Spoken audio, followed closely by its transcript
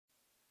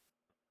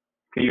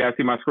Can you guys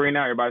see my screen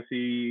now? Everybody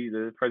see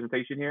the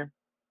presentation here?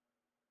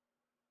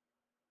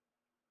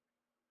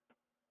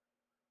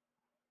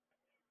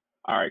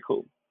 All right,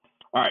 cool.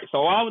 All right, so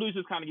all I'm gonna do is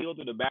just kind of go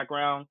through the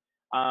background.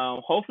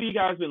 Hopefully you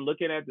guys been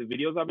looking at the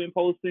videos I've been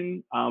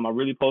posting. I'm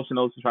really posting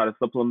those to try to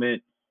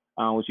supplement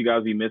what you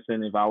guys be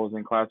missing if I was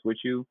in class with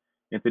you.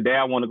 And today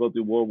I want to go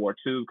through World War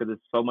II because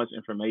it's so much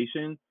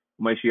information.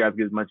 Make sure you guys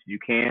get as much as you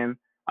can.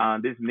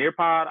 This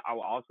Nearpod I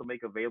will also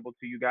make available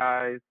to you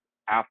guys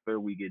after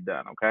we get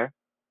done, okay?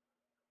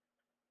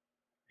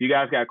 If you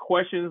guys got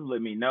questions,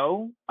 let me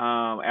know.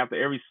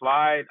 After every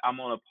slide, I'm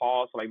going to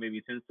pause for like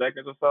maybe 10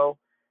 seconds or so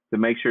to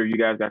make sure you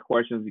guys got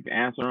questions, you can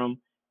answer them.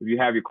 If you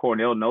have your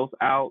Cornell notes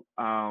out,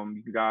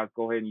 you guys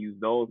go ahead and use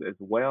those as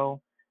well,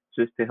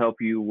 just to help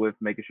you with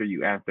making sure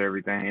you answer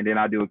everything. And then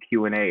I'll do a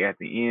Q&A at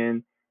the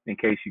end in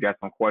case you got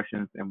some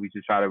questions, and we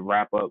just try to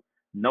wrap up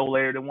no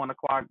later than 1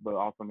 o'clock, but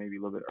also maybe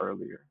a little bit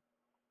earlier.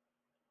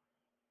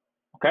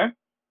 Okay?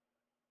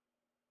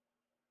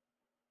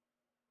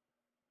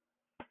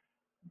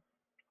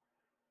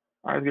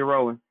 All right, let's get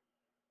rolling.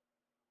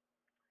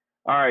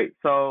 All right,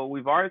 so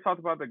we've already talked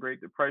about the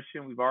Great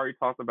Depression. We've already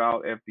talked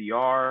about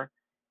FDR.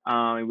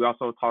 And we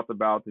also talked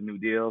about the New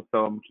Deal.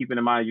 So I'm keeping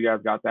in mind you guys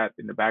got that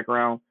in the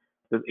background.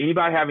 Does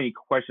anybody have any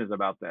questions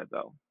about that,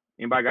 though?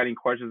 Anybody got any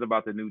questions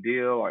about the New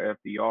Deal or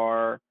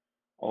FDR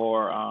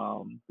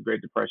or the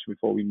Great Depression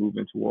before we move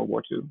into World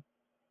War II?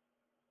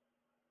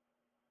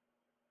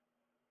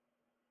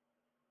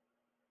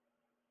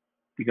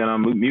 You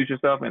can mute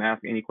yourself and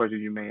ask any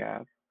questions you may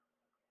have.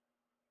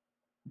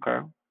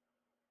 Okay.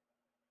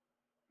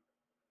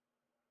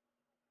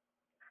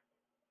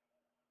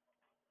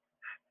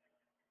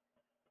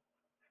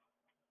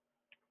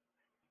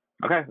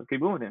 Okay, let's keep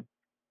moving then.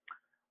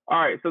 All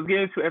right, so let's get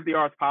into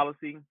FDR's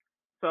policy.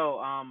 So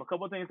a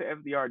couple of things that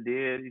FDR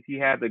did is he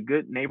had the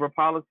good neighbor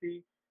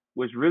policy,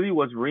 which really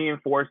was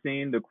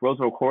reinforcing the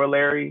Roosevelt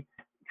corollary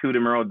to the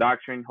Monroe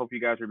Doctrine. Hope you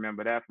guys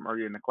remember that from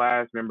earlier in the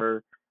class.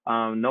 Remember,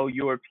 no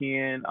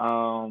European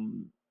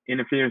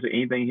interference or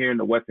anything here in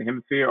the Western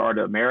Hemisphere or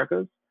the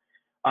Americas.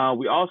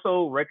 We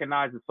also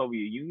recognize the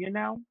Soviet Union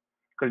now,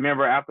 because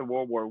remember after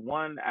World War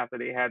I, after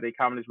they had the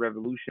communist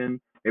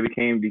revolution, they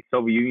became the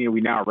Soviet Union.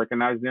 We now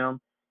recognize them.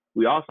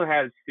 We also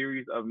had a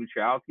series of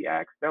neutrality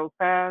acts that was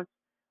passed.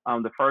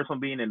 The first one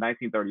being in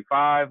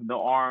 1935,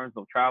 no arms,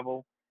 no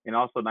travel, and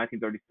also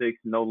 1936,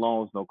 no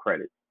loans, no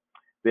credit.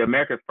 The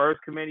America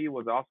First Committee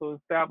was also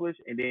established,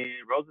 and then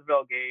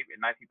Roosevelt gave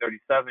in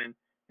 1937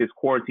 his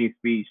quarantine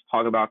speech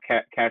talking about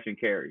cash and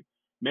carry.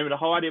 Remember, the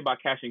whole idea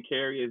about cash and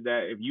carry is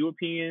that if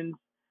European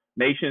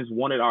nations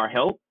wanted our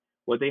help,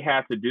 what they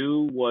had to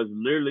do was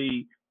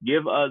literally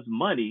give us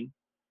money,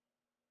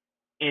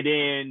 and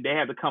then they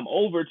had to come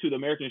over to the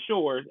American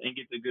shores and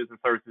get the goods and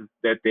services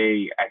that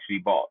they actually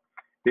bought.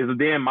 This was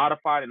then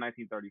modified in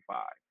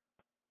 1935.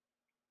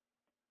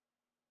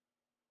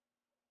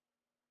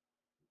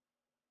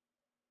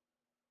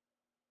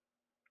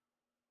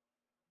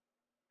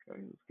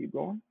 Okay, let's keep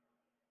going.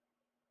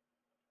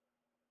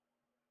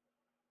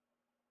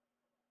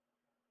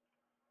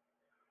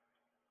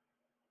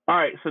 All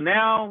right, so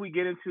now we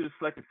get into the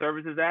Selective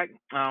Services Act.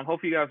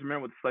 Hopefully you guys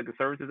remember what the Selective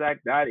Services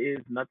Act, that is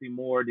nothing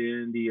more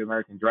than the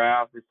American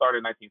draft. It started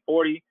in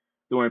 1940.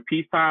 During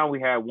peacetime,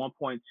 we had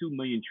 1.2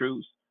 million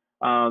troops.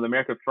 The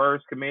America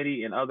First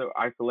Committee and other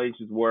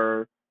isolations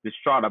were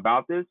distraught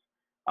about this.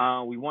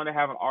 We want to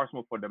have an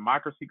arsenal for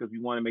democracy because we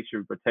want to make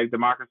sure we protect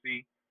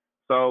democracy.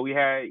 So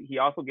he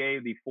also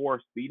gave the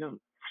fourth freedom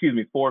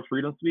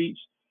speech: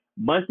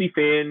 must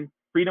defend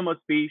freedom of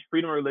speech,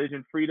 freedom of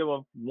religion, freedom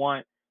of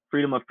want,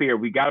 freedom of fear.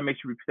 We got to make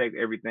sure we protect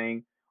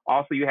everything.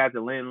 Also, you had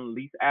the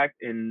Lend-Lease Act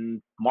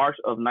in March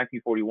of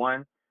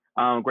 1941.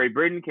 Great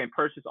Britain can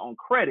purchase on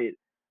credit,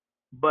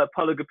 but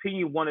public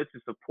opinion wanted to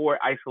support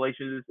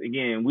isolationists.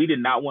 Again, we did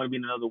not want to be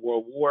in another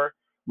world war.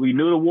 We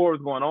knew the war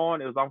was going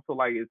on. It was also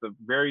like it's a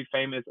very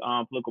famous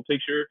political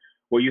picture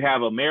where you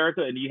have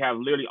America and you have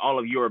literally all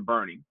of Europe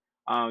burning.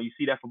 You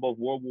see that for both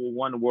World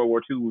War I and World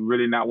War II. We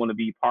really not want to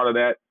be part of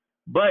that.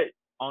 But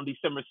on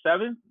December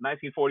 7th,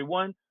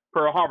 1941,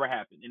 Pearl Harbor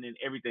happened, and then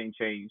everything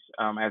changed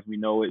as we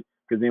know it,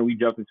 because then we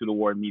jumped into the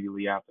war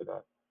immediately after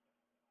that.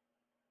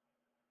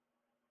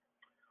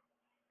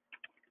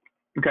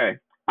 Okay,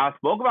 I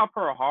spoke about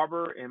Pearl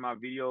Harbor in my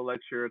video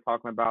lecture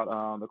talking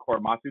about the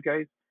Korematsu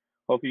case.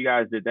 Hope you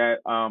guys did that.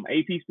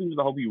 AP students,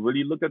 I hope you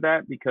really looked at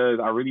that because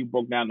I really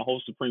broke down the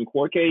whole Supreme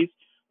Court case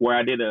where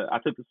I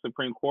took the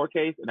Supreme Court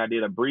case and I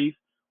did a brief,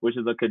 which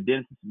is a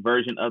condensed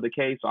version of the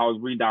case. So I was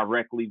reading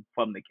directly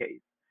from the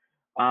case.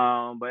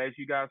 But as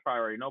you guys probably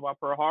already know about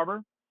Pearl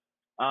Harbor,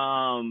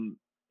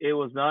 it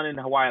was done in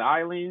the Hawaiian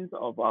Islands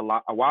of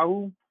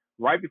Oahu.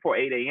 Right before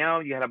 8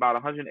 a.m., you had about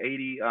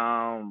 180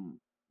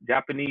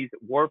 Japanese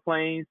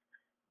warplanes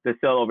that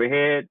sailed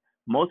overhead.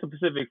 Most of the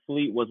Pacific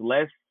Fleet was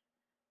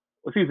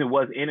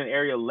in an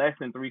area less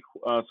than 3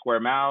 square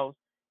miles.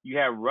 You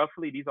have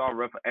roughly, these are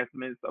rough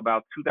estimates,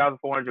 about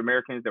 2,400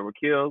 Americans that were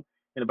killed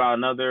and about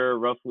another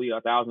roughly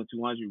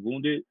 1,200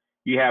 wounded.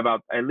 You have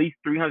about at least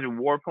 300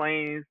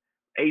 warplanes,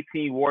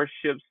 18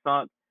 warships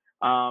sunk.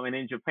 and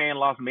then Japan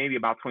lost maybe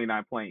about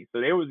 29 planes.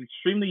 So they was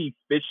extremely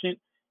efficient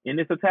in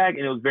this attack,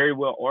 and it was very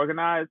well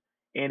organized,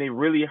 and it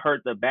really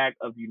hurt the back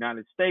of the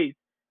United States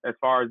as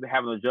far as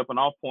having a jumping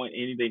off point,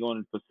 anything going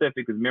in the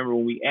Pacific. Because remember,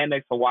 when we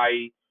annexed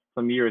Hawaii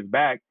some years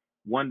back,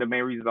 one of the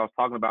main reasons I was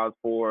talking about is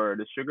for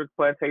the sugar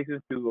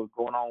plantations to what's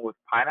going on with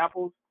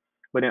pineapples,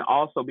 but then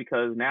also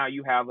because now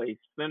you have a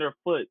center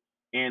foot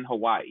in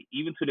Hawaii.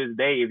 Even to this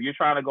day, if you're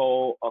trying to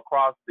go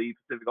across the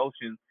Pacific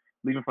Ocean,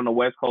 leaving from the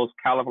West Coast,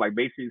 California, like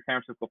basically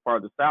San Francisco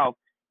farther south,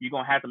 you're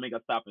going to have to make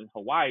a stop in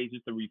Hawaii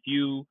just to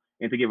refuel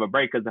and to give a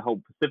break because the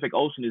whole Pacific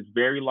Ocean is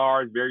very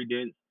large, very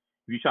dense.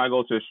 If you try to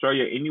go to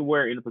Australia,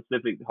 anywhere in the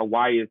Pacific,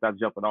 Hawaii is that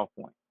jumping off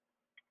point.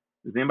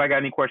 Does anybody got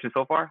any questions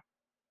so far?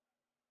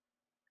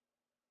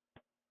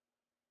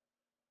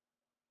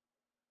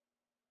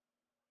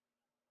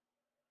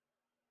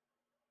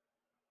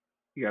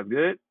 You guys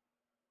good?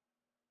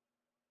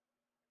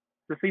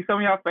 To see some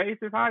of y'all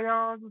faces. Hi,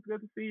 y'all. It's good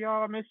to see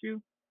y'all. I miss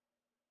you.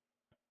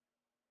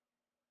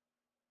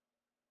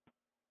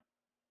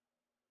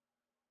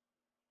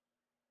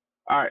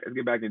 All right, let's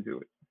get back into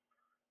it.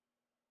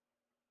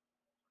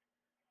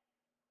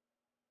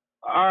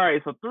 All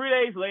right, so 3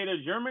 days later,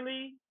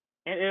 Germany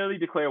and Italy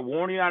declared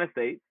war on the United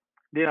States.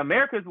 Then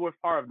Americas were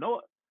part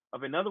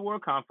of another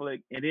world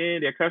conflict, and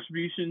then their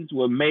contributions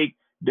would make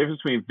the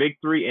difference between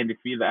victory and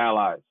defeat of the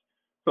Allies.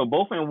 So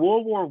both in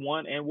World War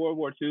I and World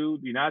War II,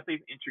 the United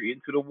States entry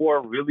into the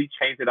war really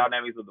changed the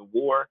dynamics of the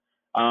war.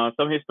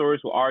 Some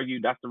historians will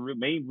argue that's the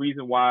main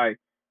reason why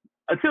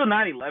until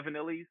 9/11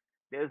 at least,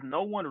 there's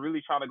no one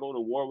really trying to go to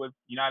war with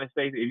the United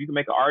States. If you can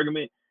make an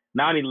argument,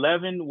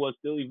 9/11 was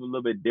still even a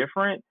little bit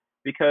different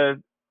because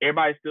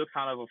everybody's still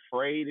kind of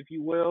afraid, if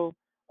you will,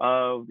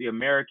 of the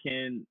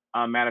American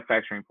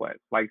manufacturing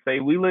plants. Like, say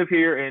we live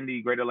here in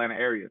the Greater Atlanta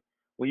area.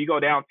 When you go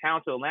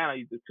downtown to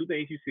Atlanta, the two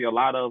things you see a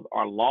lot of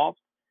are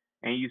lofts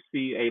and you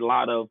see a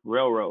lot of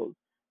railroads.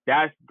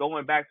 That's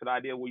going back to the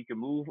idea where you can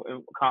move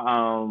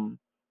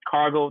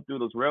cargo through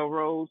those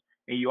railroads,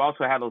 and you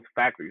also have those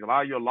factories. A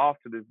lot of your loft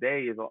to this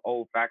day is an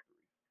old factory.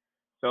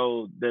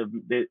 So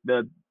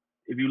the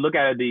if you look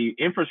at it, the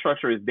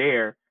infrastructure is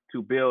there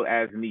to build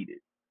as needed.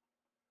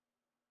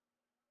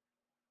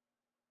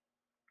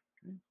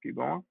 Keep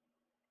going.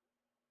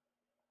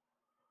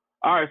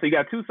 All right, so you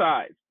got two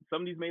sides.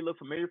 Some of these may look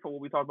familiar from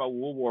what we talked about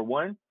World War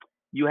One.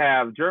 You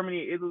have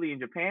Germany, Italy, and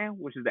Japan,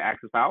 which is the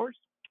Axis powers,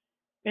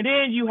 and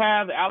then you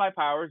have the Allied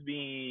powers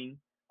being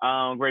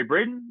Great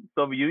Britain,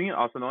 Soviet Union,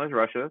 also known as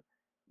Russia,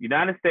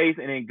 United States,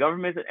 and then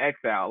governments in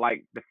exile,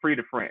 like the Free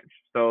the French.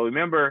 So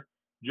remember,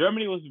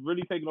 Germany was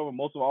really taking over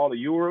most of all of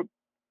Europe.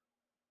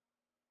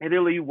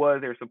 Italy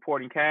was their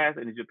supporting cast,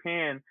 and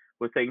Japan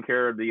was taking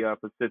care of the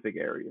Pacific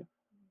area.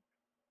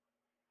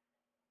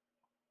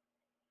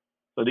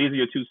 So these are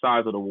your two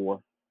sides of the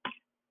war.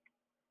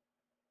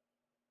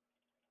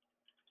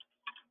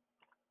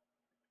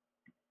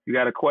 You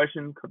got a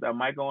question, put that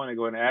mic on and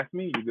go ahead and ask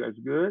me. You guys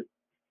good?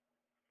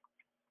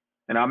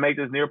 And I'll make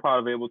this Nearpod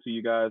available to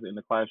you guys in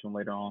the classroom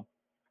later on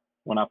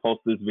when I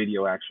post this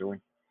video, actually.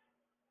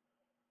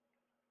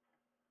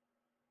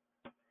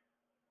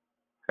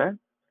 Okay,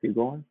 keep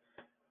going.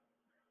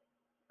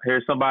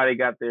 Here's somebody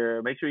got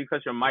their, make sure you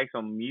cut your mics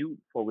on mute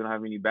so we don't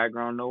have any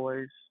background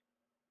noise.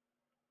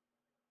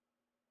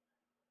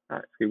 All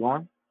right, keep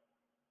going.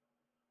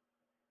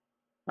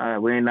 All right,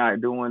 we're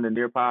not doing the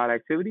Nearpod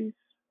activities,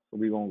 so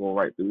we're going to go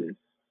right through this.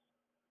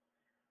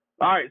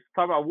 All right, let's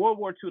talk about World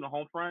War II and the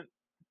home front.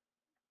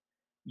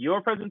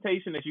 Your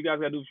presentation that you guys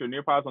got to do with your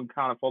Nearpods, I'm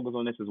kind of focus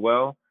on this as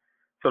well.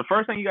 So the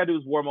first thing you got to do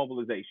is war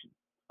mobilization.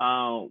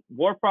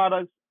 War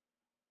products,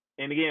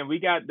 and again, we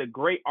got the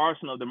great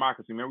arsenal of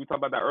democracy. Remember we talked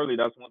about that earlier.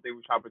 That's one thing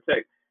we're trying to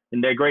protect.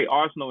 And that great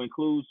arsenal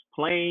includes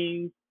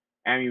planes,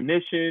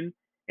 ammunition,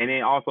 and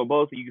then also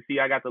both. You can see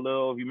I got the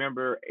little, if you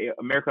remember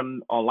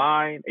American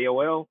Online,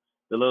 AOL,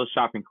 the little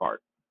shopping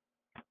cart.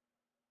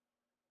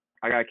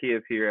 I got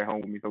kids here at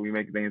home with me, so we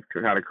make things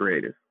kind of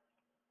creative.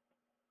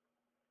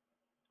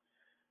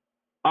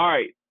 All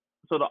right,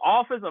 so the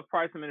Office of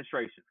Price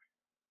Administration.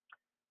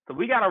 So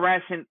we got to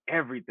ration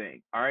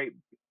everything, all right?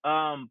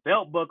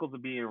 Belt buckles are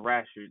being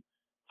rationed.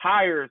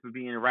 Tires are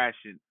being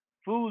rationed.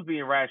 Food's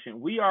being rationed.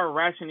 We are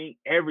rationing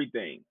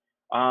everything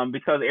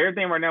because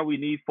everything right now we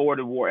need for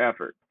the war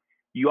effort.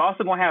 You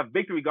also going to have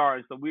victory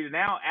gardens. So we're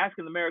now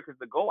asking Americans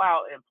to go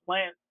out and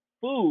plant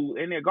food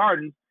in their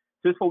gardens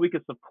just so we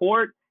can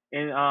support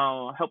and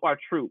help our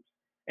troops.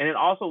 And then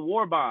also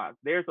war bonds.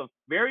 There's a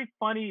very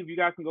funny, if you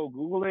guys can go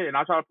Google it, and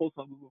I'll try to post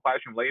on Google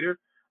Classroom later.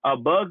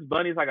 Bugs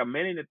Bunny is like a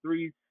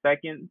 1-3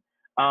 second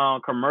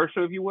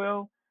commercial, if you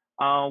will,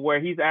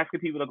 where he's asking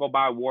people to go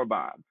buy war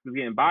bonds.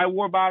 Again, buy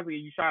war bonds, and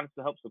you're trying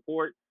to help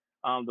support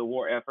the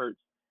war efforts.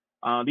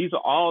 These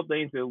are all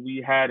things that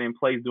we had in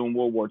place during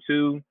World War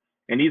II,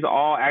 and these are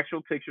all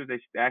actual pictures that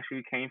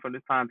actually came from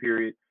this time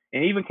period.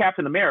 And even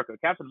Captain America.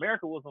 Captain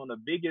America was one of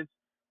the biggest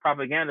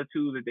propaganda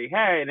tools that they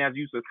had, and as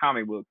used as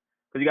comic books.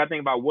 Because you got to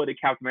think about what did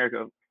Captain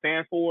America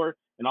stand for,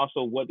 and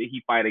also what did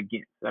he fight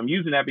against. I'm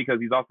using that because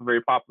he's also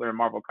very popular in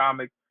Marvel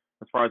Comics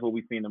as far as what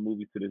we see in the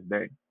movies to this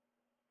day.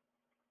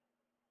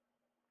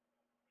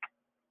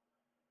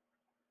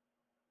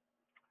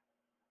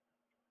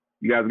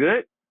 You guys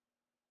good?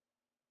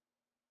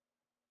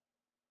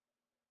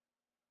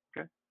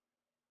 Okay,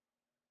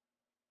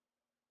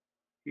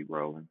 keep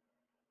rolling.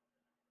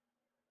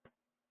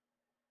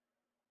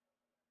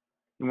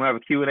 We'll have a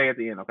Q&A at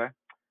the end, okay?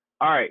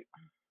 All right.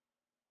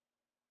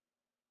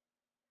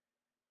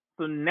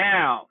 So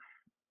now,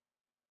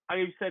 I'll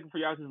give you a second for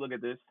y'all to look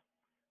at this.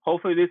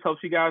 Hopefully this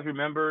helps you guys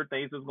remember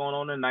things that's going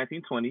on in the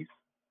 1920s.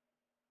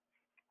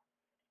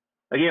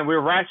 Again, we're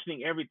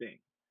rationing everything.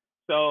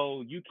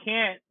 So you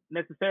can't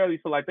necessarily,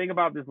 so like think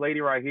about this lady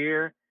right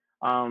here.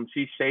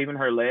 She's shaving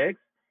her legs.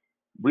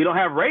 We don't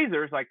have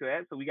razors like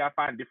that, so we gotta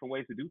find different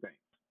ways to do things.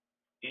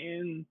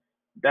 And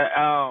that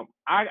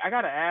I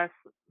gotta ask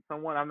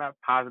someone, I'm not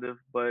positive,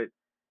 but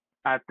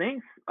I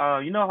think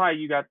you know how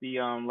you got the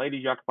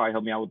ladies, y'all can probably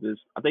help me out with this.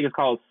 I think it's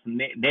called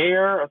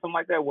Nair or something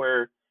like that,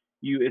 where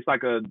it's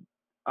like a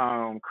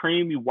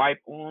cream you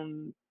wipe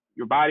on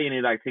your body and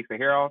it like takes the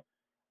hair off.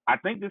 I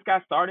think this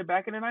got started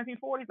back in the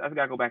 1940s. I just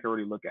gotta go back and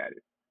really look at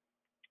it.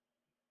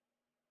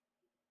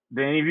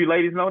 Do any of you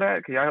ladies know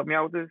that? Can y'all help me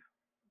out with this?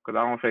 Because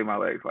I don't shave my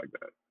legs like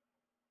that.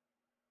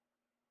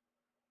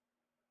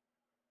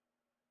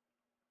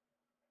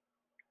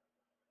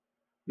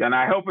 Y'all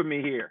not helping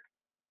me here.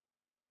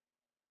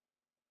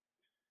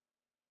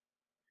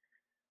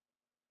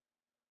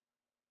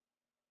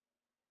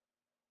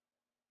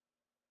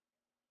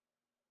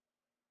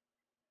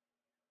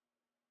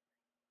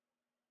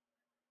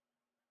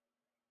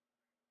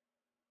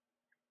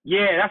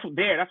 Yeah, that's what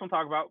I'm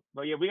talking about.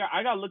 But yeah,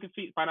 I gotta look and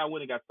see find out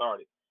when it got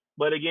started.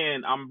 But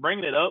again, I'm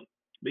bringing it up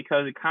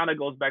because it kind of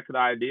goes back to the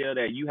idea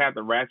that you have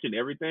to ratchet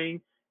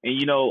everything. And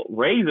you know,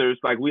 razors,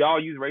 like we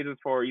all use razors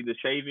for either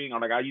shaving or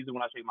like I use it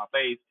when I shave my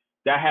face.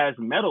 That has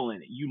metal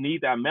in it. You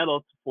need that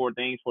metal for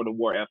things for the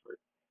war effort.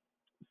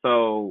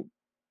 So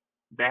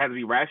that has to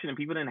be rationed, and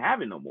people didn't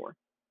have it no more.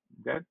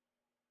 Okay,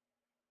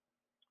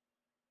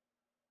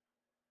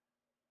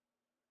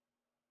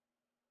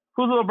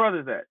 whose little brother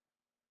is that?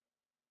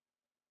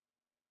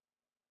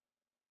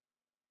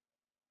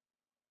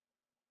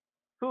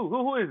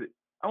 Who is it?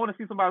 I want to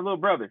see somebody's little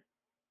brother.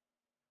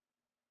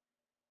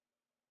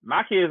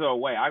 My kids are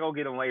away. I go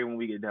get them later when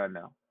we get done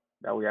now.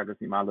 That way I can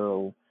see my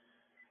little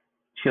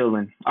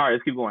children. All right,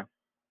 let's keep going.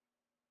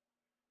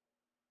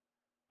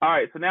 All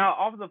right, so now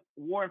Office of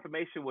War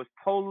Information was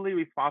totally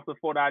responsible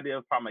for the idea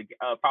of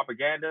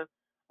propaganda.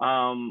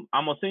 I'm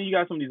gonna send you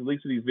guys some of these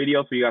links to these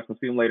videos so you guys can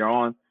see them later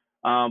on.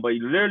 But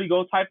you literally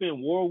go type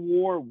in World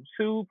War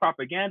II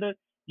propaganda,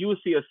 you will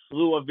see a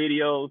slew of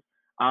videos.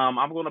 I'm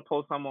gonna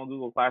post some on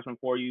Google Classroom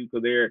for you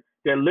because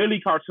they're literally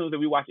cartoons that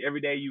we watch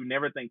every day. You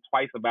never think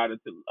twice about it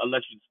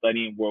unless you're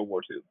studying World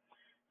War II.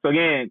 So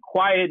again,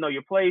 quiet, know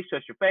your place,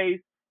 shut your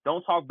face.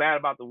 Don't talk bad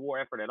about the war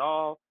effort at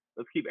all.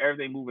 Let's keep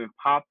everything moving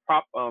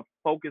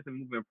focus and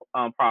moving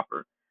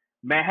proper.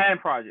 Manhattan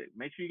Project.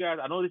 Make sure you guys.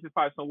 I know this is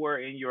probably somewhere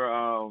in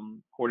your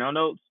Cornell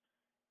notes.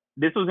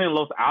 This was in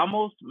Los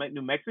Alamos,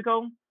 New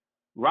Mexico.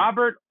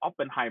 Robert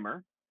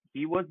Oppenheimer.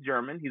 He was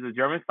German. He's a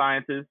German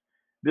scientist.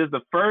 This is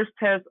the first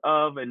test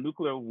of a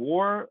nuclear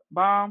war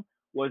bomb.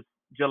 Was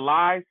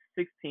July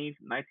 16th,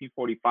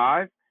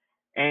 1945.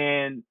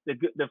 And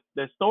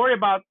the story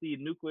about the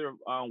nuclear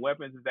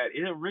weapons is that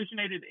it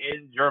originated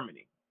in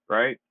Germany,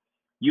 right?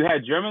 You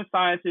had German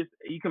scientists.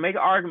 You can make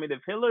an argument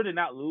if Hitler did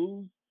not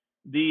lose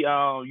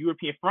the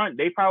European front,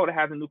 they probably would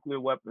have had the nuclear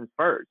weapons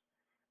first.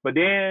 But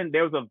then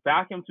there was a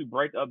vacuum to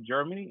break up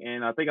Germany,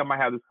 and I think I might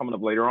have this coming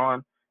up later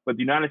on. But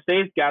the United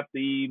States got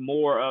the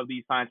more of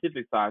the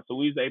scientific side, so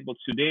we was able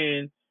to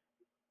then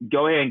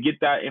go ahead and get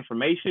that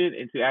information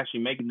and to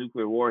actually make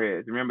nuclear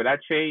warheads. Remember,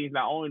 that changed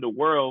not only the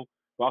world,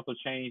 but also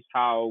changed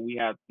how we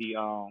have the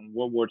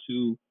World War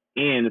II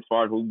in as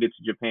far as we get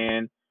to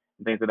Japan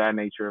and things of that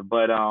nature.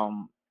 But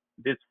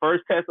this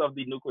first test of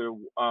the nuclear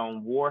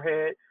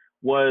warhead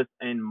was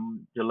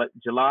in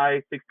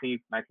July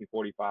 16th,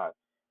 1945. If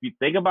you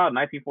think about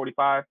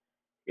 1945,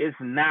 it's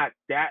not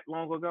that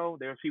long ago.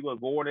 There people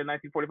born in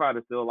 1945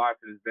 that's still alive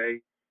to this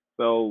day.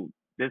 So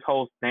this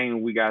whole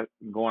thing we got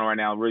going right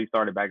now really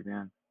started back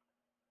then.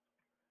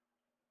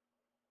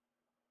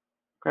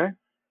 Okay.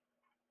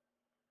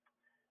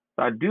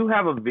 So I do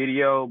have a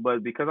video,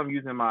 but because I'm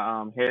using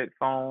my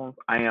headphones,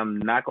 I am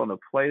not going to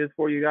play this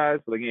for you guys.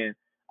 But again,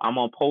 I'm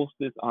gonna post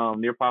this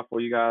nearby for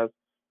you guys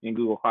in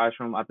Google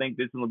Classroom. I think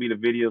this is gonna be the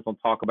videos I'm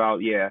talk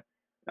about. Yeah,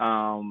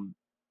 um,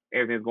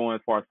 everything's going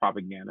as far as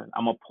propaganda.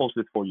 I'm gonna post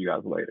this for you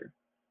guys later.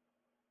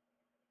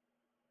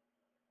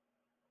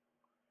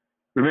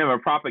 Remember,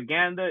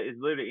 propaganda is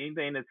literally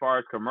anything as far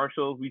as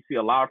commercials. We see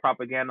a lot of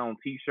propaganda on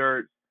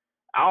T-shirts.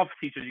 Our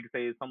T-shirts, you can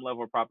say, is some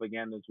level of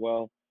propaganda as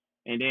well.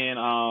 And then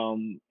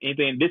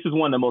anything. This is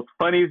one of the most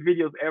funniest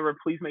videos ever.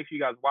 Please make sure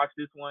you guys watch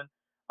this one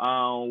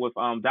with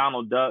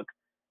Donald Duck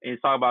and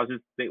talk about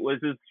just it was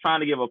just trying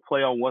to give a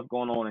play on what's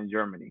going on in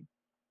Germany.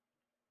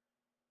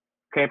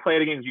 Okay, play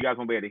it again because you guys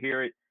won't be able to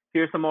hear it.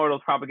 Here's some more of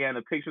those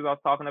propaganda pictures I was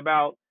talking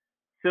about.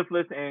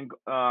 Syphilis and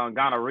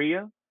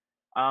gonorrhea.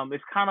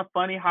 It's kind of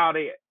funny how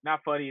they,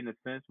 not funny in a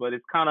sense, but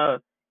it's kind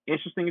of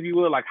interesting, if you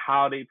will, like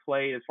how they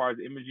play as far as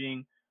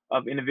imaging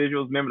of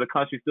individuals. Remember, the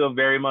country's still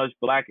very much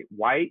black and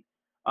white.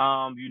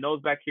 You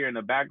notice back here in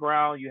the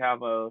background, you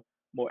have a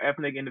more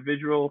ethnic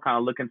individual kind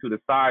of looking to the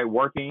side,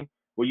 working,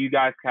 where you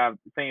guys have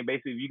saying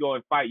basically, if you go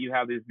and fight, you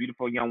have this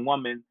beautiful young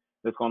woman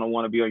that's going to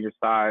want to be on your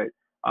side.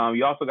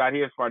 You also got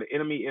here as far as the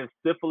enemy is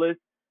syphilis,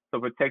 so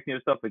protecting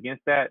yourself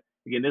against that.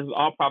 Again, this is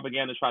all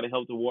propaganda to try to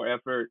help the war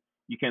effort.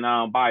 You can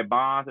buy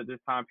bonds at this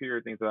time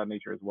period, things of that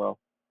nature as well.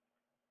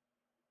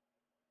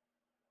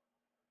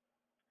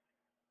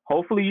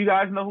 Hopefully, you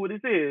guys know who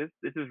this is.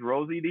 This is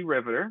Rosie the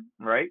Riveter,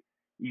 right?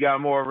 You got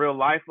more real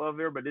life of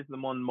her, but this is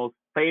one of the most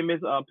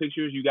famous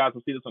pictures. You guys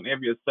will see this on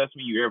every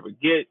assessment you ever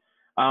get.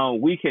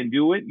 We can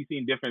do it. You've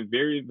seen different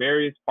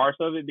various parts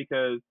of it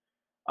because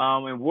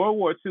in World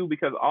War II,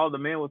 because all the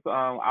men was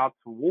out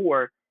to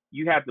war,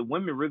 you have the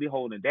women really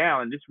holding it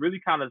down, and this really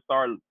kind of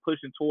started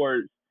pushing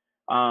towards.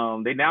 They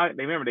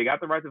remember they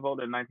got the right to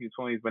vote in the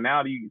 1920s, but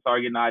now you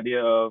start getting the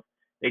idea of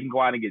they can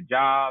go out and get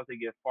jobs, they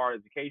get far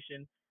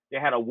education. They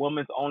had a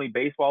women's only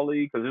baseball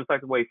league because just like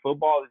the way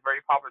football is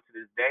very popular to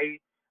this day,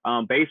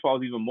 baseball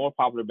is even more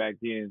popular back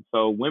then.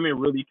 So women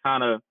really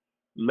kind of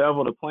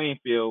leveled the playing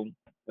field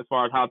as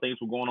far as how things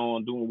were going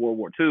on during World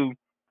War II.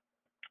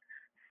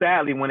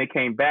 Sadly, when it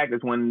came back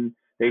is when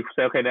they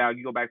said, okay, now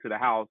you go back to the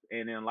house.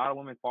 And then a lot of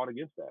women fought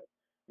against that.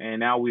 And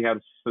now we have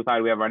the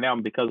society we have right now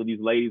because of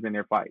these ladies and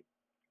their fight.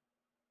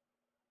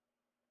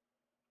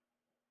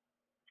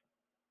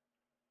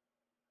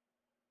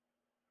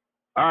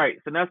 All right,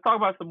 so let's talk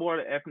about some more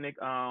of the ethnic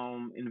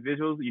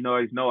individuals. You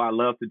know, I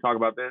love to talk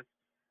about this.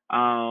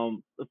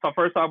 Let's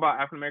first talk about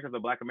African Americans or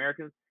Black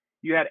Americans.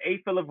 You had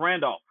A. Philip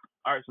Randolph.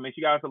 All right, so make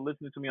sure you guys are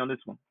listening to me on this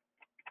one.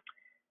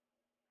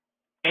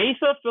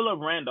 Asa Philip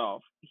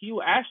Randolph. He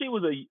actually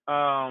was a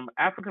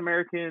African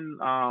American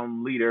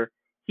leader.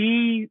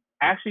 He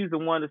actually is the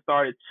one that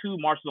started two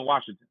marches on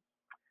Washington.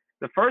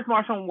 The first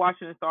march on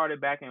Washington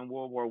started back in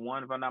World War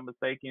I, if I'm not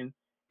mistaken.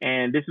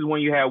 And this is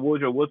when you had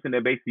Woodrow Wilson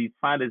that basically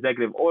signed an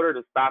executive order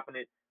to stopping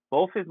it.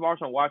 Both his march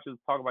on Washington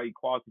talk about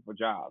equality for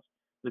jobs.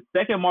 The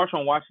second march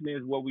on Washington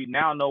is what we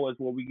now know as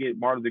what we get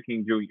Martin Luther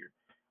King Jr.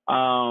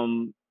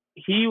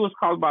 He was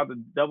called about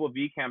the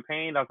WWII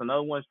campaign. That's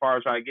another one as far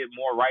as trying to get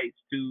more rights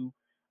to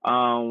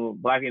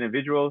Black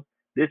individuals.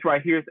 This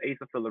right here is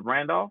Asa Philip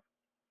Randolph.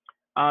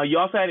 You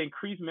also had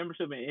increased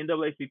membership in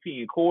NAACP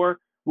and CORE.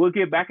 We'll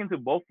get back into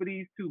both of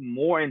these two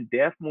more in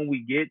depth when we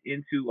get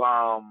into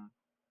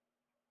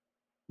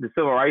the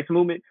civil rights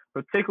movement,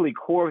 particularly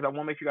CORE, because I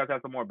want to make sure you guys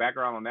have some more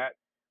background on that.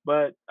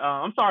 But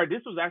I'm sorry,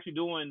 this was actually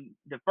doing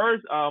the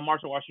first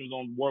March on Washington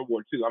was on World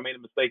War II. I made a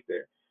mistake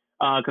there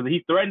because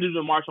he threatened to do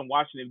the March on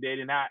Washington if they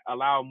did not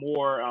allow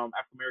more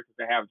African Americans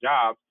to have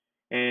jobs.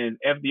 And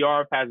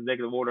FDR passed an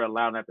executive order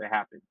allowing that to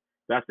happen.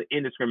 That's the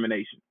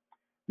indiscrimination.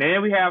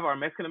 Then we have our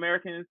Mexican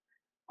Americans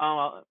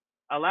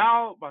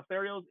allow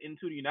Barcerios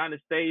into the United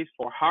States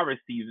for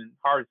harvest season.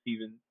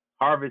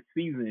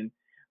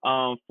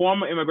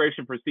 Formal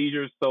immigration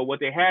procedures. So what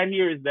they had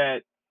here is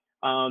that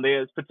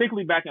there's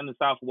particularly back in the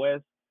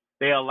Southwest,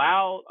 they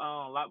allowed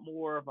a lot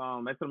more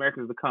of Mexican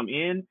Americans to come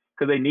in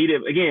because they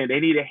needed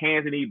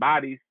hands and need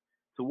bodies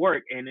to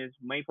work, and this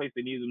main place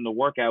they needed them to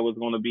work at was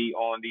going to be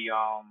on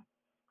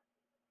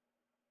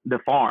the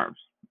farms.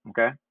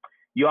 Okay.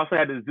 You also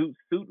had the Zoot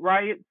Suit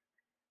riots.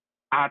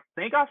 I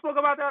think I spoke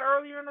about that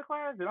earlier in the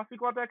class. Did I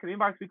speak about that? Can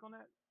anybody speak on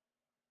that?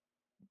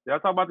 Did I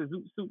talk about the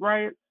Zoot Suit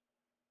riots?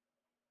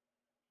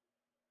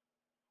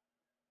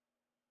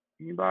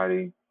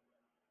 Anybody?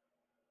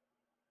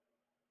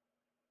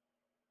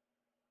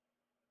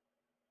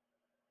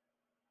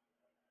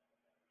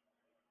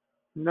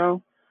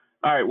 No?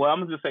 All right. Well, I'm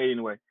going to just say it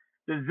anyway.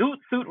 The Zoot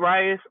Suit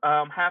riots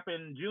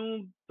happened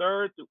June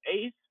 3rd through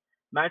 8th,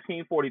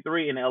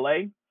 1943 in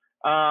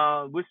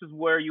LA, which is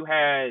where you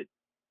had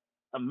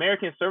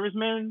American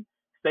servicemen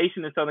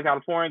stationed in Southern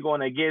California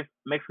going against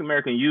Mexican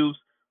American youths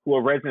who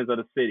are residents of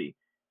the city.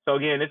 So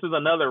again, this is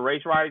another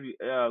race riot,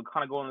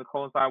 kind of going to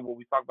coincide with what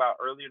we talked about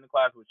earlier in the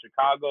class with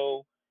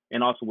Chicago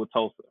and also with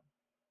Tulsa.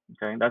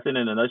 Okay, that's it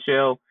in a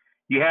nutshell.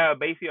 You have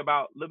basically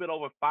about a little bit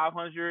over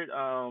 500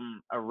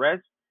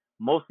 arrests,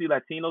 mostly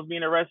Latinos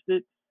being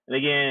arrested. And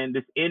again,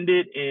 this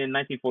ended in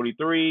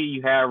 1943.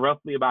 You have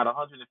roughly about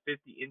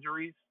 150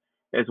 injuries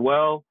as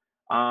well.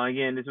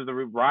 Again, this was a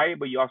riot,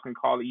 but you also can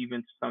call it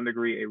even to some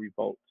degree a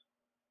revolt.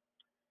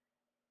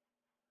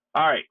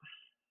 All right.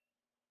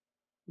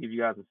 Give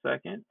you guys a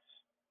second.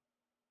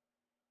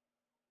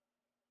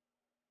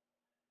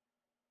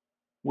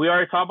 We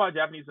already talked about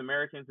Japanese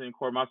Americans in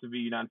Korematsu v.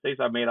 United States.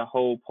 I made a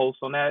whole post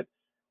on that.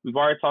 We've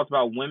already talked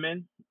about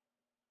women.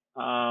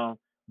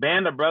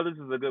 Band of Brothers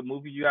is a good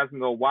movie you guys can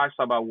go watch.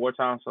 Talk about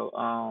wartime, so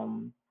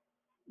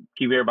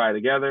keep everybody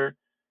together.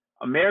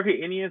 American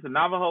Indians, the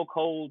Navajo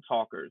Code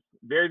Talkers.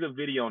 Very good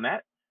video on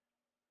that.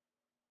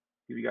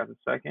 Give you guys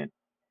a second.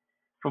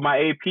 For my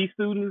AP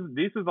students,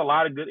 this is a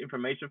lot of good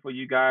information for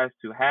you guys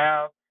to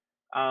have.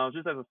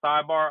 Just as a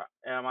sidebar,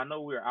 I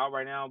know we're out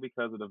right now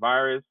because of the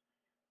virus.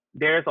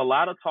 There's a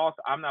lot of talks.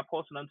 I'm not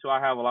posting until I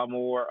have a lot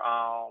more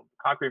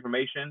concrete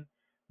information,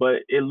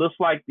 but it looks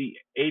like the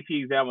AP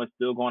exam is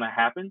still going to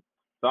happen.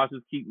 So I'll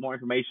just keep more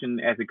information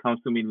as it comes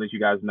to me and let you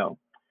guys know.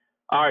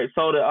 All right,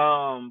 so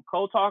the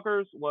code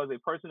talkers was a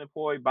person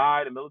employed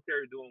by the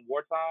military during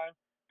wartime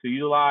to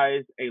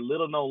utilize a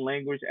little known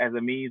language as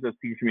a means of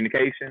secret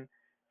communication.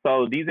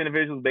 So these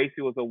individuals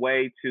basically was a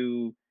way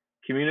to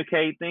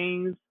communicate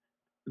things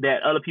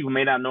that other people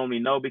may not normally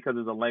know because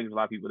it's a language a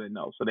lot of people didn't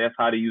know. So that's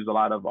how they use a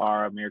lot of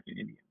our American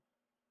Indians.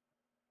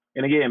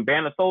 And again,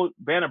 Band of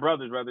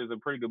Brothers, rather, is a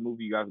pretty good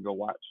movie you guys can go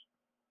watch.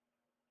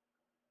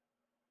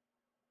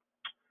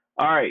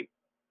 All right.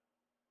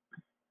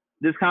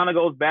 This kind of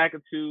goes back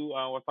to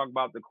we'll talk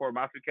about the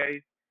Korematsu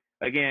case.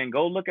 Again,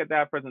 go look at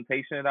that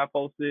presentation that I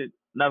posted.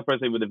 Not the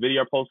presentation, but the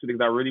video I posted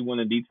because I really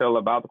went in detail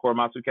about the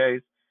Korematsu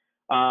case.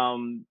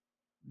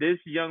 This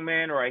young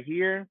man right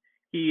here,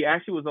 he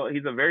actually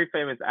he's a very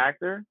famous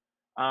actor,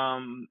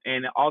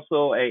 and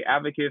also a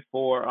advocate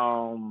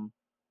for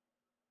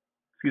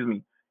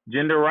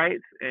gender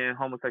rights and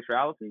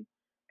homosexuality.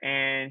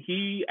 And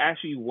he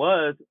actually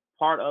was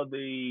part of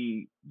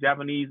the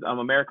Japanese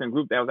American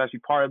group that was actually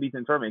part of these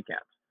internment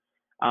camps.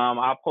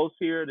 I'll post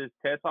here this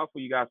TED Talk for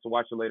you guys to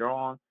watch it later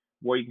on,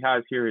 where you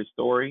guys hear his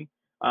story.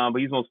 But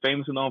he's most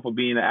famously known for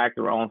being an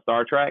actor on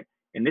Star Trek.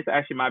 And this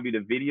actually might be the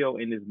video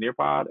in this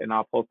Nearpod, and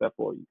I'll post that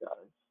for you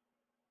guys.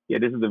 Yeah,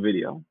 this is the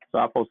video. So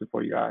I'll post it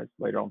for you guys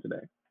later on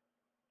today.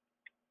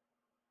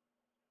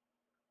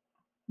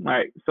 All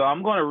right, so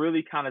I'm going to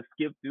really kind of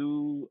skip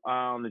through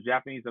the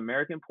Japanese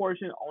American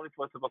portion, only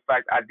for the simple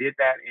fact I did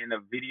that in a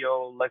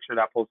video lecture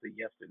that I posted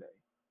yesterday.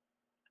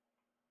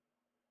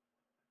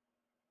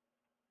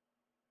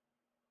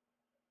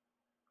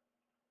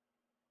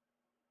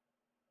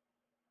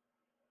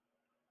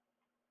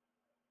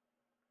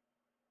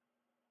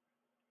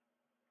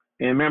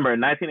 And remember, in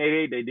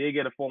 1988, they did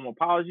get a formal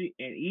apology,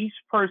 and each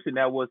person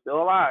that was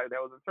still alive, that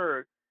was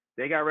interred,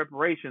 they got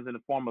reparations in the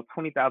form of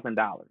 $20,000.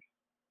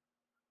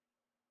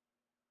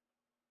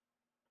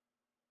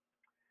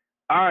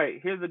 All right,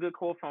 here's a good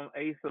quote from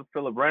Asa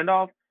Philip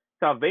Randolph.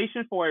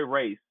 Salvation for a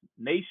race,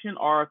 nation,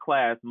 or a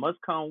class must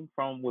come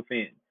from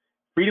within.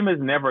 Freedom is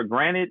never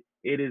granted,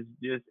 it is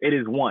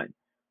won.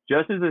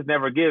 Justice is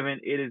never given,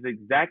 it is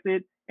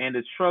exacted, and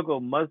the struggle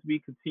must be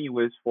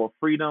continuous, for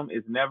freedom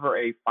is never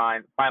a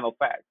final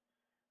fact,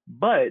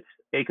 but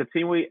a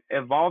continually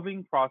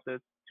evolving process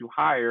to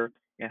higher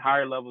and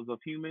higher levels of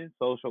human,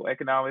 social,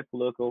 economic,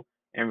 political,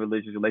 and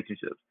religious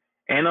relationships.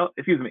 And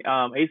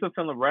Asa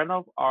Philip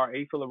Randolph, or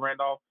A. Philip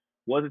Randolph,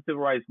 was a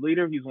civil rights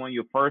leader. He's one of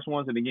your first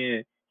ones, and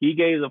again, he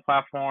gave the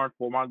platform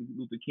for Martin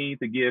Luther King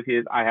to give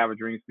his "I Have a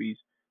Dream" speech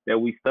that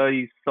we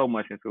study so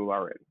much in school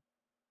already.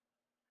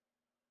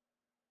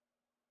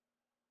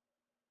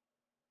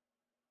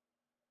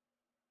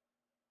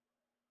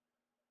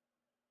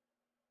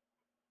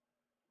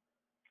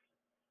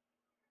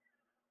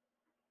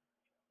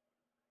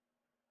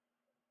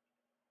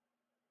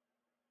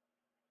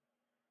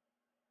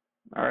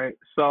 All right.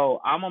 So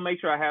I'm gonna make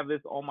sure I have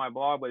this on my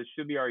blog, but it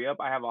should be already up.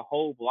 I have a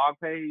whole blog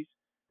page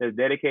that's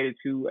dedicated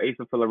to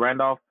Asa Philip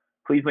Randolph.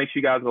 Please make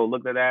sure you guys go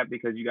look at that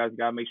because you guys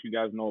gotta make sure you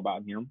guys know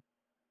about him.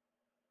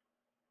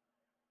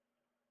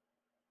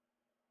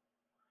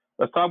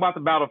 Let's talk about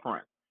the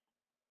battlefront.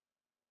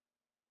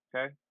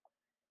 Okay.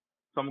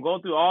 So I'm gonna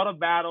go through all the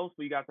battles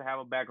for you guys to have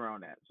a background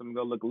on that. So I'm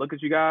gonna go look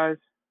at you guys.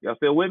 Y'all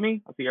still with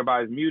me? I see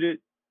everybody's muted.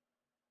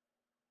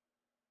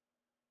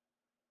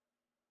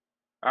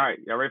 All right,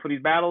 y'all ready for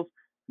these battles?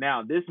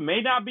 Now, this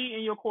may not be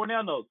in your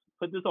Cornell notes.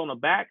 Put this on the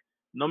back.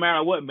 No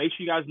matter what, make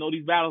sure you guys know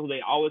these battles.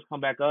 They always come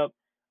back up.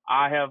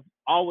 I have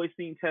always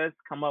seen tests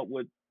come up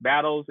with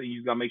battles, and you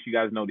just gotta make sure you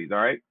guys know these. All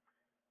right.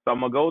 So I'm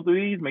gonna go through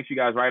these. Make sure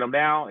you guys write them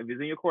down. If it's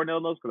in your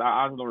Cornell notes, because I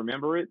honestly don't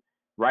remember it,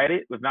 write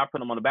it. If not, put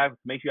them on the back.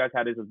 Make sure you guys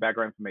have this as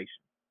background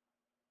information.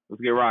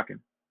 Let's get rocking.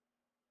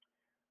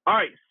 All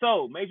right.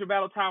 So major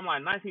battle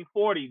timeline: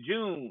 1940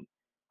 June.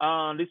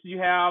 This you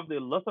have the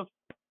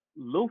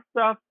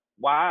Luftwaffe.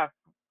 Why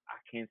I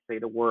can't say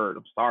the word.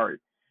 I'm sorry.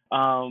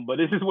 But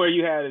this is where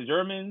you had the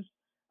Germans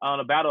on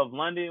the Battle of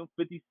London,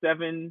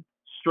 57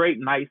 straight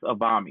nights of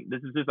bombing.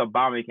 This is just a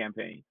bombing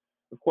campaign.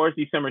 Of course,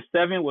 December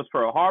 7th was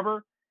Pearl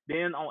Harbor.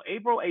 Then on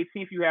April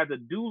 18th, you had the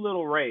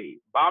Doolittle raid,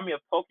 bombing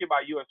of Tokyo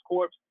by U.S.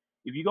 Corps.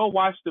 If you go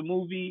watch the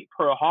movie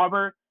Pearl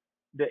Harbor,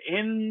 the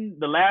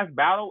last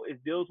battle is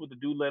deals with the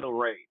Doolittle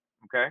raid.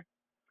 Okay.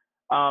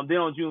 Then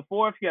on June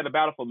 4th, you had the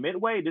Battle for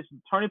Midway. This is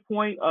the turning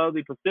point of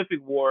the Pacific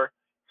War.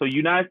 So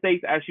United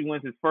States actually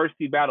wins its first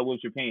sea battle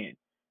with Japan.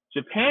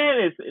 Japan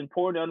is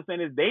important to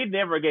understand is they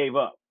never gave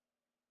up.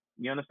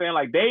 You understand?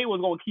 Like they was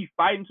gonna keep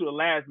fighting till the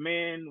last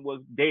man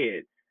was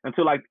dead,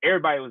 until like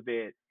everybody was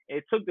dead.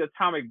 It took the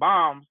atomic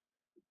bombs,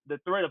 the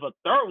threat of a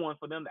third one,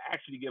 for them to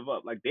actually give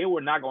up. Like they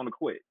were not gonna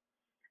quit.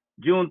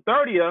 June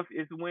 30th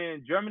is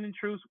when German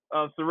troops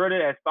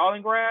surrendered at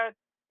Stalingrad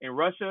in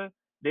Russia.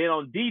 Then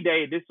on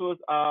D-Day, this is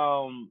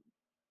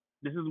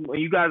when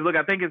you guys look.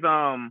 I think it's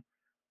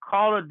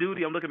Call of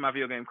Duty. I'm looking at my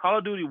video game. Call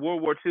of Duty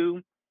World War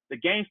II. The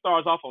game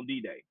starts off on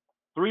D-Day.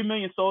 3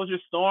 million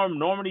soldiers storm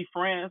Normandy,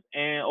 France,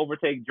 and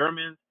overtake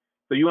Germans.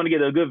 So you want to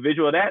get a good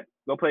visual of that?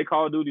 Go play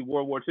Call of Duty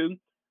World War II.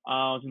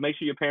 Just make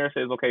sure your parents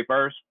say it's okay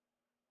first.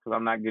 because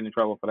I'm not getting in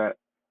trouble for that.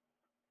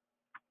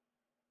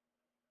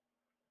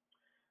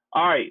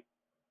 All right.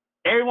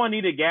 Everyone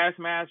needed gas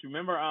masks.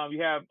 Remember,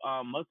 you have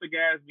mustard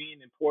gas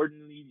being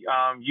importantly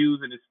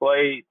used and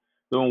displayed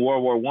during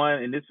World War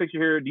One. In this picture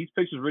here, these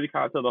pictures really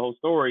kind of tell the whole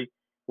story.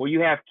 Where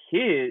you have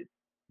kids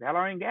that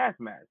are in gas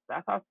masks.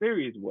 That's how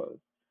serious it was.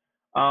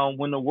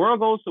 When the world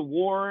goes to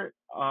war,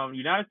 the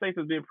United States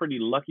has been pretty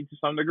lucky to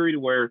some degree to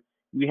where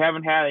we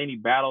haven't had any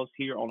battles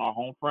here on our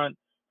home front.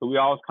 So we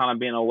always kind of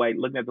been away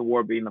looking at the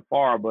war being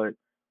afar, but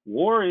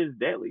war is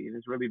deadly and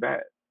it's really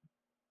bad.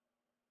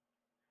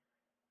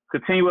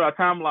 Continue with our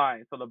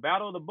timeline. So the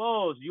Battle of the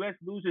Bulge, U.S.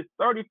 loses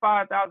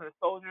 35,000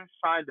 soldiers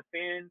trying to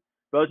defend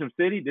Belgium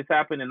City. This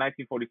happened in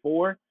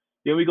 1944.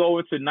 Then we go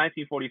over to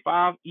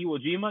 1945, Iwo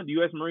Jima. The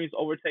U.S. Marines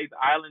overtake the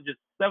island just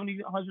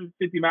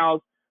 150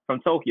 miles from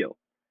Tokyo.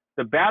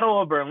 The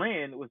Battle of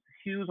Berlin was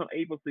huge on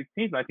April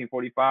 16,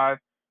 1945,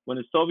 when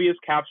the Soviets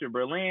captured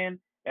Berlin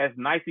as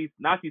Nazis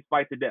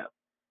fight to death.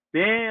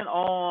 Then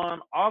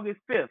on August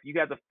 5th, you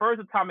got the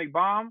first atomic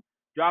bomb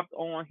dropped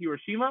on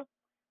Hiroshima.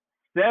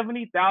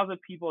 70,000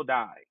 people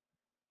died.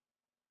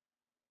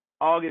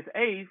 August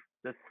 8th,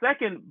 the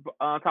second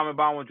atomic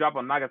bomb was dropped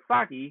on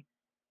Nagasaki.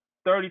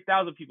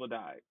 30,000 people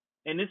died.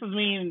 And this is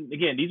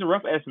again, these are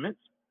rough estimates.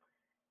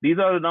 These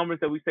are the numbers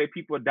that we say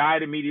people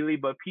died immediately,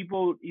 but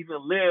people even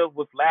live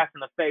with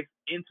lasting effects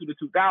into the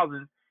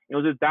 2000s. It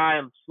was just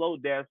dying slow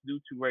deaths due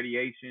to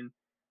radiation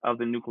of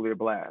the nuclear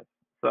blast.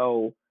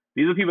 So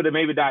these are people that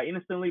maybe die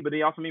instantly, but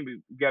they also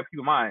maybe got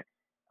people in mind.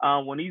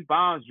 When these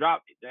bombs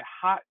dropped, the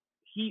hot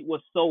heat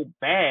was so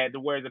bad to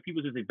where the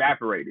people just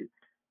evaporated.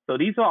 So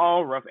these are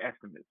all rough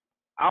estimates.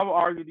 I would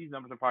argue these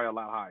numbers are probably a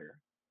lot higher.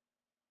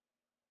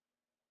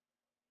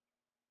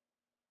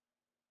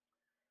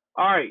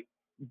 All right,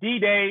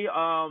 D-Day,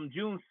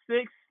 June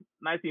 6,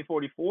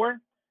 1944.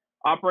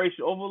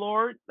 Operation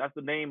Overlord, that's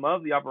the name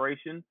of the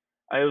operation.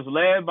 It was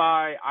led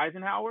by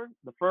Eisenhower.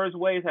 The first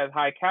wave has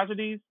high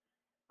casualties.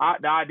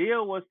 The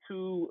idea was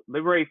to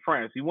liberate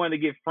France. We wanted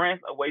to get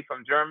France away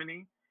from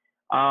Germany.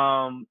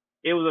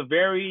 It was a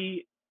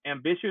very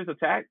ambitious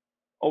attack,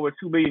 over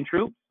 2 billion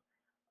troops.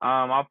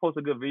 I'll post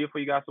a good video for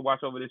you guys to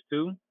watch over this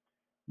too.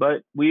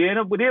 But we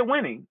did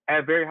winning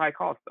at very high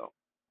cost though.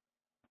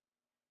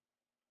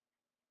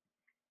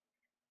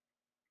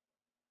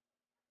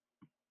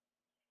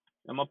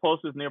 I'm gonna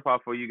post this nearby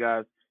for you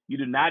guys. You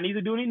do not need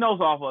to do any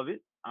notes off of it.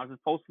 I'll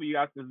just post for you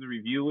guys to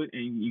review it,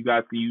 and you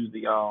guys can use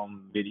the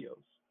videos.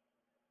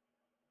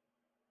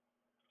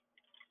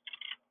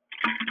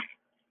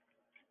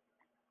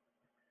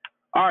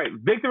 All right,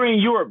 Victory in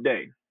Europe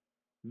Day,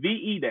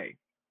 VE Day.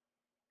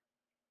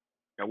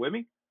 Y'all with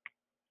me?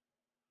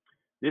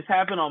 This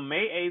happened on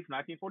May 8th,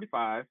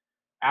 1945.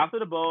 After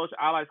the Bulge,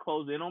 Allies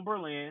closed in on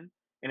Berlin,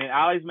 and then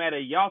Allies met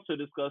at Yalta to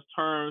discuss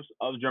terms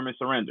of German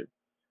surrender.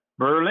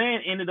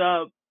 Berlin ended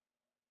up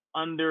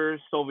under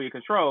Soviet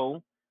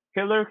control.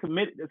 Hitler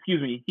committed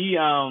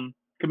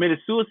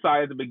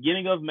suicide at the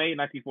beginning of May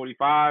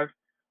 1945,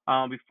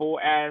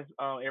 before as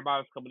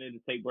everybody was coming in to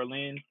take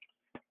Berlin.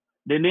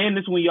 Then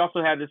this when you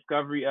also had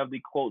discovery of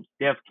the quote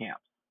death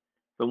camps.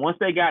 So once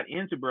they got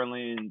into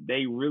Berlin,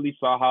 they really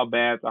saw how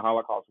bad the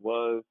Holocaust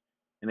was,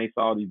 and they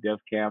saw these death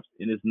camps.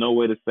 And there's no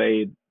way to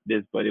say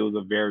this, but it was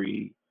a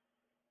very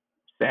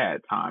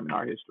sad time in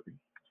our history,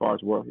 as far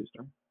as world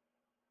history.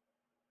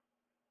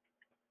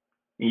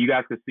 And you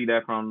guys could see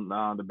that from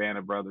the Band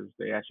of Brothers.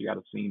 They actually got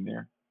a scene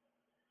there.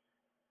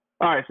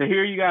 All right, so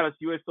here you got a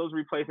U.S. soldier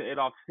replacing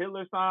Adolf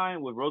Hitler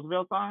sign with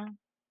Roosevelt sign.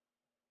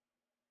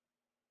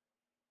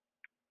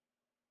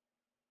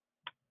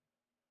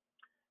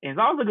 And it's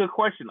always a good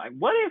question. Like,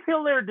 what if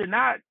Hitler did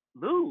not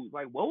lose?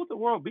 Like, what would the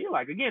world be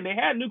like? Again, they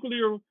had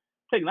nuclear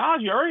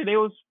technology already. They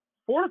was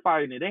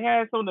fortifying it. They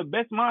had some of the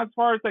best minds as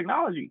far as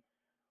technology.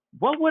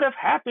 What would have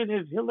happened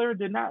if Hitler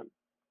did not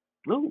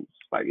lose?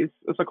 Like,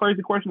 it's a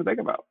crazy question to think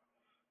about.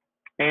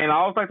 And I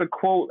always like to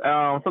quote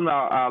something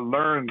I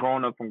learned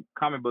growing up from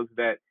comic books,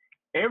 that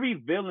every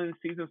villain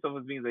sees himself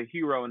as being a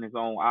hero in his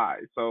own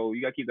eyes. So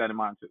you got to keep that in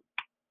mind too.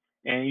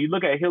 And you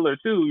look at Hitler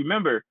too.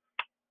 Remember,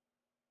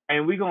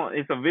 and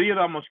it's a video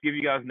that I'm gonna give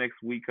you guys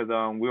next week because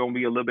we're gonna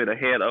be a little bit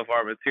ahead of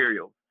our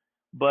material.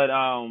 But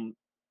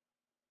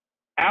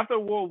after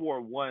World War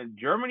One,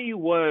 Germany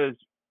was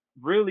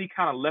really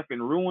kind of left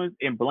in ruins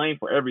and blamed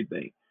for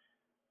everything.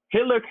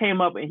 Hitler came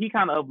up and he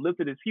kind of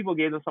uplifted his people,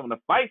 gave them something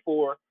to fight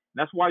for.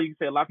 And that's why you can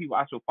say a lot of people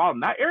actually followed.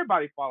 Not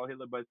everybody followed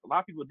Hitler, but a lot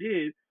of people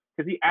did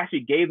because he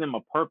actually gave them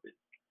a purpose.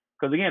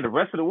 Because again, the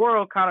rest of the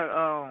world kind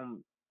of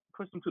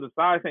pushed them to the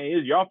side, saying,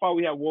 "It's your fault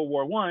we had World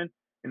War One,"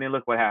 and then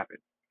look what happened.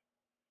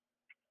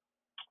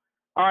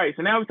 All right,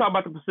 so now we talk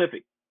about the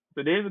Pacific.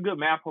 So there's a good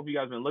map. Hope you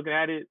guys have been looking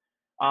at it.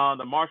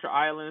 The Marshall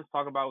Islands,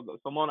 talk about the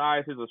Samoan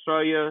Islands, here's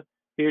Australia,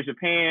 here's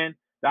Japan.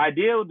 The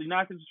idea what the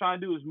United States is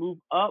trying to do is move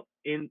up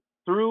in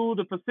through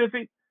the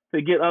Pacific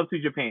to get up to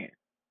Japan.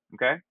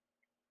 Okay?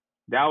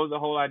 That was the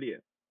whole idea.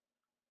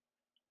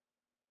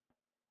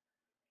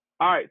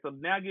 All right, so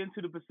now get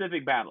into the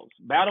Pacific battles.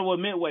 Battle of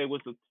Midway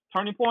was the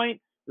turning point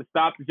to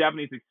stop the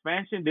Japanese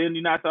expansion. Then the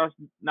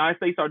United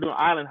States started doing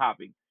island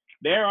hopping.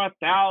 There are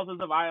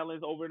thousands of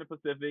islands over in the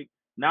Pacific.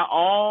 Not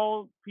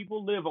all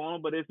people live on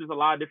them, but it's just a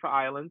lot of different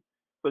islands.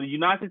 So the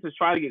United States is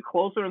trying to get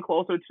closer and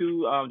closer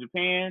to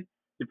Japan.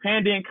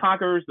 Japan then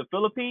conquers the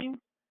Philippines.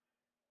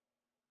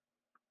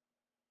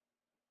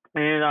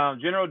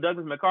 And General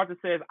Douglas MacArthur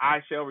says,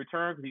 I shall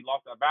return because he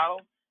lost that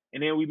battle.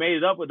 And then we made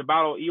it up with the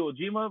Battle of Iwo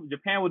Jima.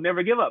 Japan would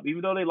never give up.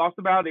 Even though they lost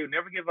the battle, they would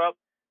never give up.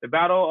 The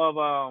Battle of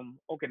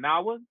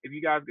Okinawa, if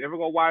you guys ever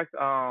go watch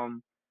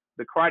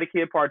the Karate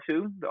Kid Part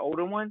 2, the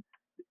older one,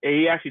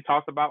 he actually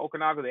talks about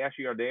Okinawa. They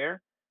actually are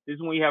there. This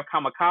is when you have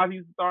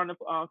kamikazes starting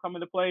to come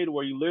into play,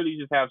 where you literally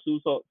just have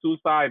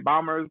suicide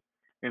bombers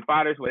and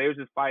fighters where they were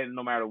just fighting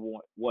no matter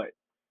what.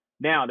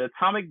 Now, the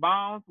atomic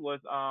bombs was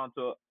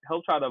to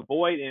help try to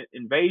avoid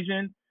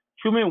invasion.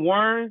 Truman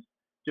warns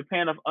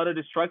Japan of utter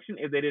destruction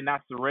if they did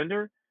not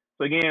surrender.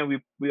 So again,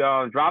 we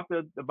dropped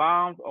the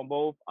bombs on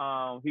both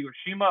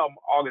Hiroshima on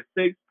August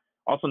 6th,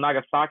 also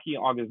Nagasaki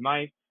on August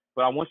 9th.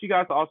 But I want you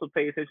guys to also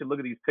pay attention, look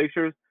at these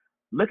pictures.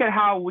 Look at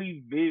how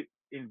we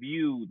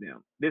view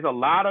them. There's a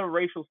lot of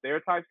racial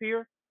stereotypes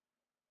here.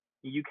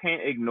 You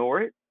can't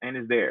ignore it, and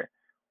it's there.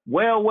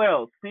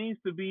 Well, seems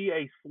to be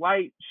a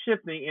slight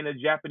shifting in the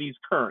Japanese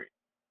current.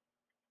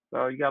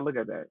 So you gotta look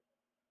at that.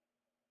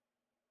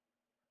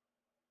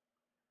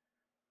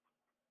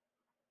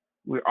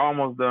 We're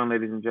almost done,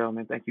 ladies and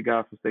gentlemen. Thank you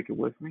guys for sticking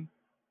with me.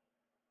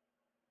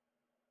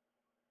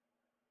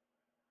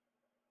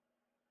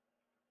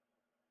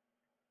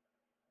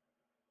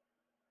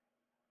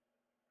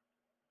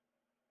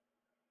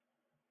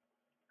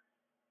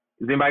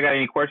 Does anybody got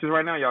any questions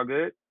right now? Y'all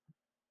good?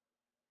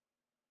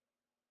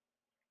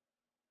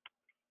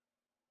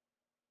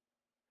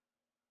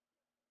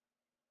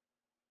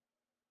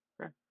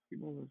 Okay,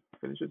 keep moving.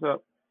 Finish this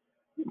up.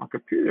 My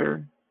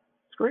computer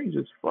screen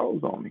just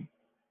froze on me.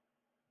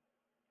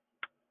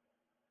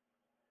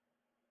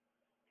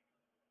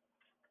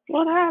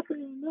 What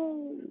happened?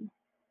 No.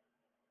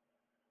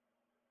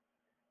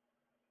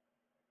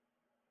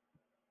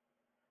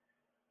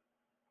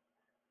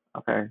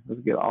 Okay,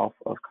 let's get off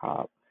of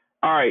Cobb.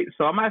 All right,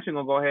 so I'm actually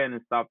gonna go ahead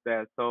and stop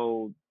that.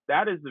 So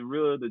that is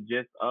the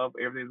gist of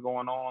everything's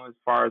going on as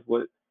far as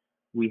what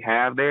we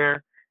have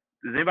there.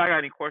 Does anybody got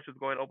any questions?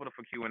 Go ahead and open up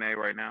for Q&A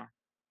right now.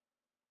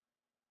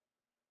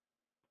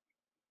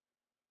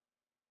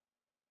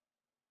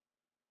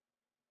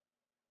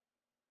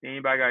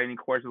 Anybody got any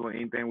questions on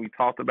anything we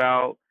talked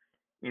about?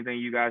 Anything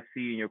you guys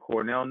see in your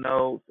Cornell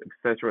notes,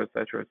 etc.,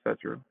 etc.,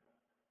 etc.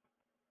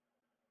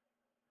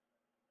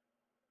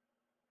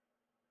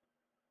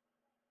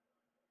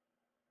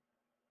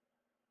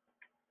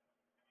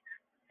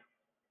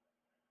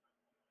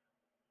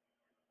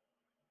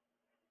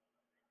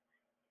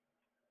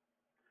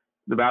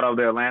 The Battle of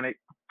the Atlantic.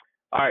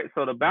 All right,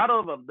 so the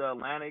Battle of the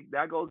Atlantic,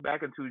 that goes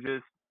back into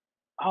just,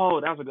 oh,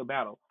 that was a good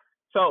battle.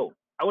 So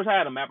I wish I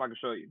had a map I could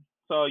show you.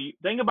 So you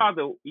think about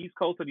the east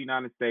coast of the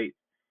United States.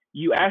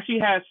 You actually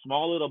had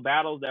small little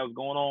battles that was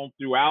going on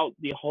throughout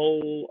the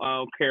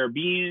whole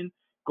Caribbean,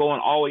 going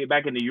all the way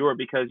back into Europe,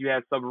 because you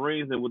had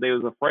submarines, and what they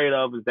was afraid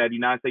of is that the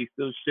United States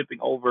still shipping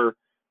over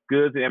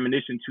goods and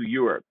ammunition to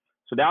Europe.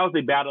 So that was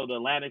the Battle of the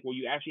Atlantic, where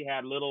you actually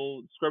had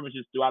little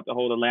skirmishes throughout the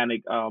whole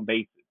Atlantic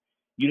basin.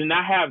 You did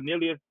not have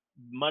nearly as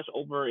much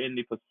over in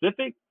the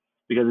Pacific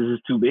because it's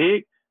just too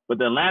big, but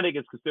the Atlantic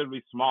is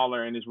considerably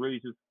smaller, and it's really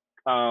just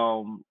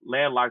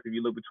landlocked if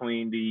you look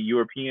between the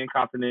European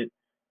continent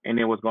and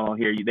then what's going on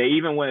here. They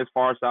even went as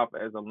far south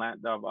as the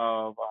land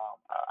of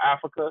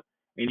Africa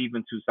and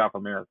even to South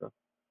America.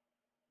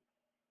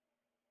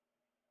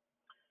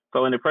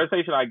 So in the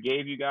presentation I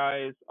gave you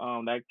guys,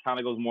 that kind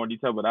of goes more in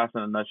detail, but that's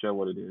in a nutshell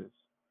what it is.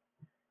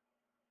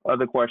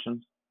 Other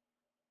questions?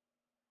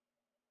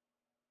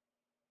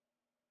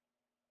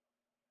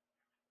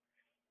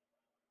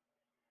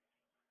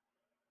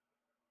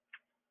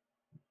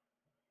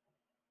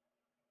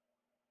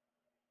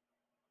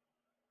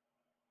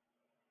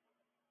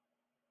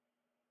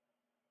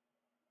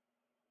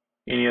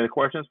 Any other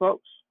questions,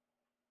 folks?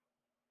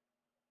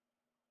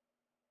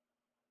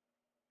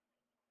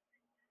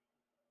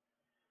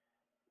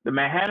 The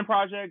Manhattan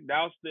Project, that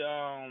was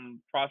the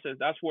process.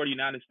 That's where the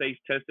United States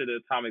tested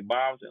the atomic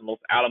bombs in Los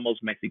Alamos,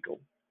 Mexico.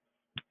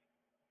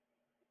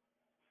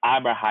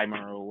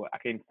 Iberheimer, I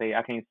can't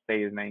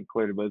say his name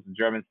clearly, but it's a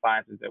German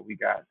scientist that we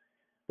got.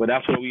 But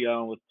that's where we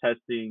was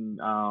testing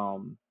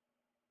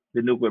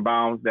the nuclear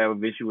bombs that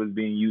eventually was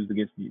being used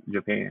against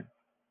Japan.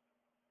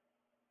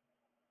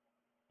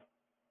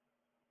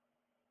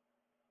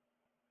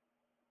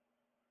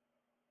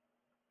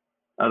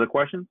 Other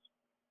questions?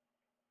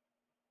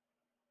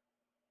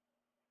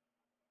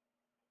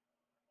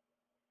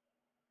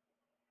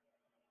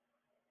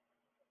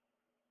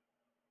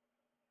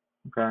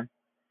 Okay.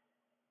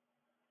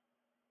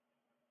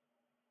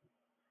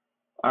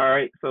 All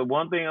right. So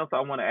one thing else I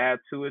want to add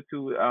to it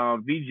too,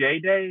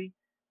 VJ Day,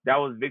 that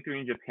was Victory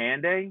in Japan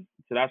Day.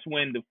 So that's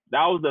when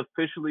that was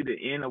officially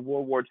the end of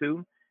World War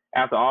II.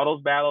 After all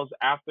those battles,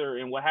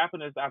 and what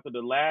happened is after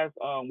the last,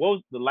 what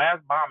was the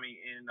last bombing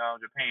in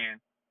Japan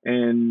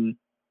in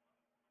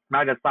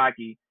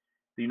Nagasaki,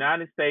 The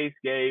United States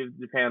gave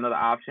Japan another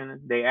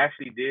option. They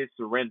actually did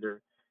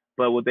surrender,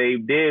 but what they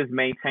did is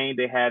maintain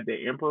they had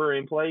the emperor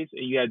in place,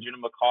 and you had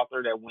General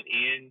MacArthur that went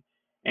in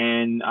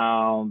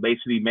and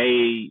basically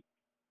made,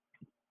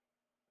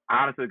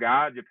 honest to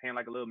God, Japan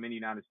like a little mini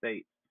United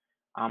States.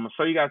 I'm gonna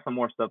show you guys some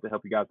more stuff to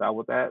help you guys out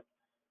with that.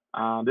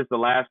 This is the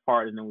last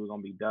part, and then we're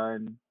gonna be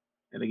done.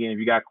 And again, if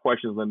you got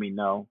questions, let me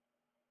know.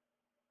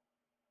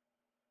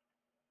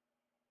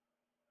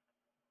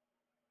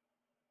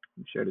 Let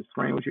me share the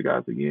screen with you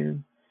guys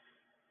again.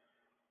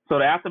 So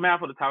the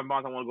aftermath of the atomic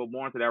bombs, I want to go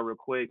more into that real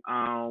quick.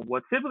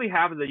 What typically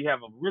happens is that you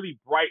have a really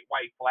bright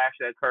white flash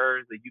that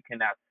occurs that you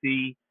cannot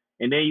see,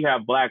 and then you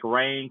have black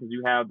rain because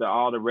you have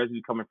all the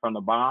residue coming from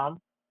the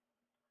bomb.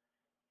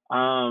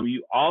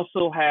 You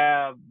also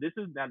have this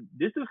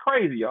is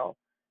crazy, y'all.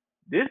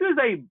 This is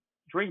a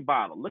drink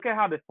bottle. Look at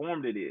how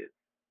deformed it is,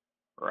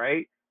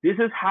 right? This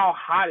is how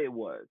hot it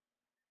was.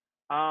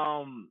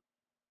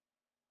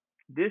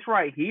 This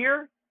right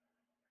here,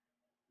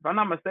 if I'm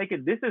not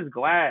mistaken, this is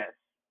glass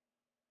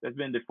that's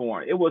been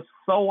deformed. It was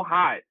so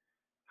hot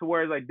to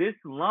where like this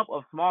lump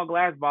of small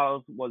glass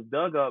bottles was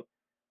dug up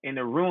in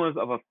the ruins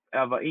of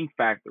an ink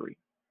factory.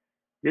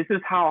 This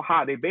is how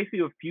hot they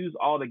basically were fused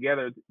all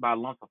together by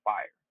lumps of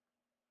fire.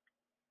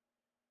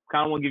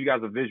 Kind of want to give you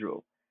guys a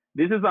visual.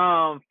 This is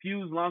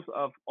fused lumps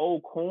of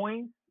old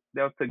coins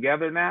that are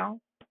together now,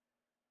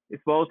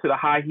 exposed to the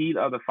high heat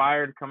of the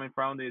fire coming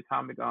from the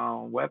atomic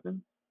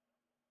weapons.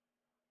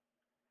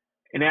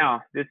 And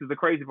now, this is the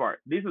crazy part.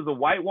 This is a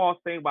white wall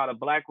stained by the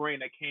black rain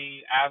that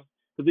came as,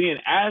 because again,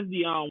 as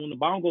the when the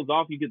bomb goes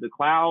off, you get the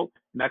cloud,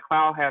 and that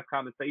cloud has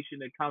condensation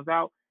that comes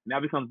out, and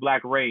that becomes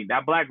black rain.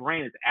 That black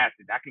rain is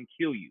acid. That can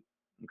kill you.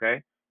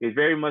 Okay, it's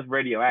very much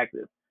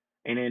radioactive.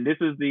 And then this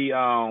is the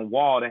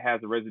wall that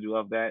has the residue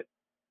of that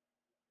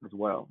as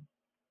well.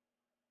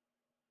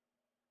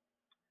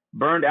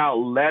 Burned out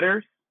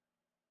letters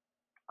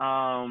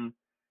from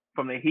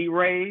the heat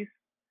rays.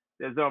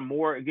 There's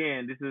more.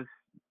 Again, this is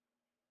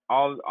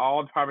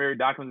all primary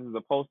documents is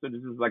a poster.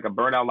 This is like a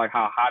burnout, like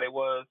how hot it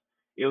was.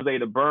 It was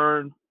able to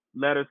burn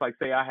letters. Like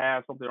say I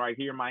have something right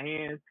here in my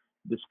hand.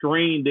 The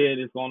screen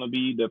then is going to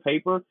be the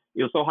paper.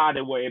 It was so hot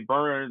that way it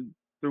burned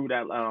through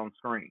that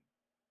screen.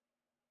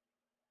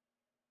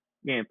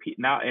 Again,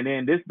 now and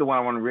then this is the one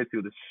I want to read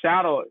to. The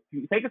shadow. If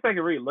you take a second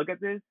to read. Look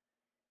at this.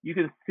 You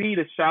can see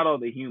the shadow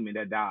of the human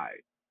that died.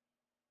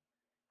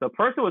 The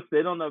person was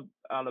sitting on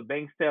the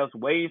bank steps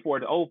waiting for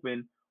it to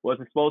open, was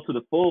exposed to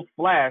the full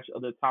flash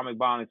of the atomic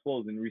bomb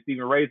explosion,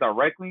 receiving rays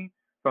directly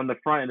from the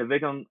front, and the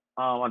victim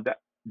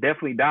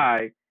definitely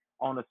died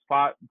on the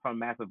spot from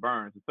massive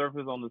burns. The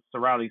surface on the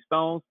surrounding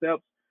stone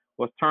steps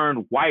was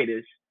turned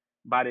whitish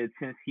by the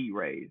intense heat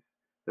rays.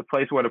 The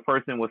place where the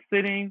person was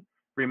sitting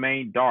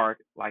remained dark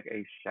like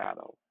a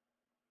shadow.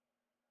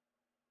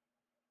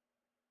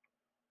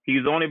 He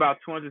was only about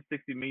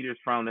 260 meters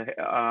from the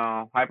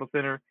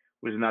hypocenter,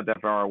 which is not that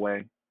far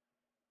away.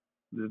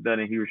 This is done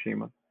in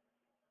Hiroshima.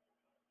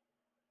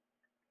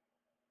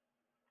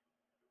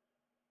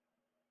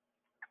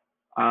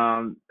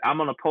 I'm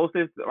gonna post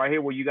this right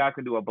here where you guys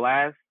can do a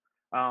blast.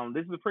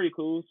 This is pretty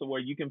cool. So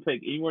where you can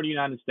pick anywhere in the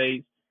United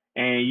States,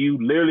 and you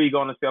literally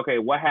gonna say, okay,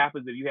 what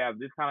happens if you have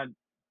this kind of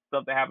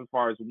stuff that happens as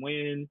far as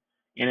wind,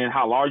 and then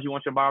how large you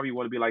want your bomb. You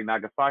want to be like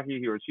Nagasaki,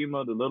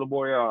 Hiroshima, the little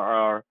boy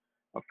or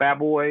a fat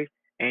boy,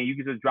 and you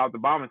can just drop the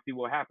bomb and see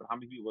what happens. How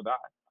many people die?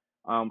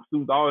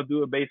 Students always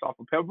do it based off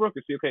of Pembroke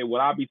and see, okay, would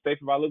I be safe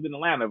if I lived in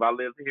Atlanta, if I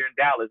lived here in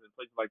Dallas and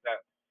places like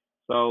that?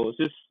 So it's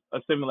just a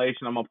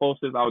simulation. I'm gonna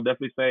post this. I would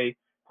definitely say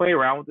play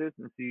around with this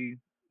and see,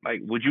 like,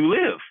 would you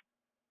live?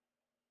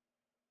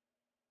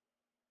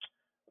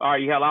 All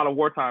right, you had a lot of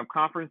wartime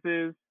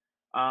conferences.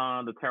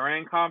 The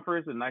Tehran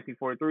Conference in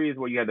 1943 is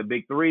where you had the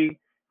big three.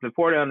 It's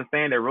important to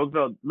understand that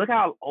Roosevelt, look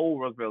how old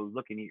Roosevelt is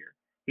looking here.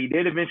 He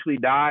did eventually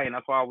die, and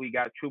that's why we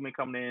got Truman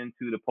coming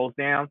into the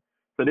Potsdam.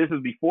 So this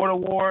is before the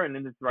war, and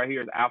then this right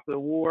here is after the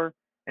war.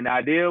 And the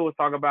idea was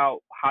talk about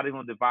how they're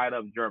going to divide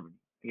up Germany.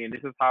 And this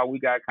is how we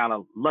got kind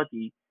of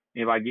lucky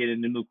if I get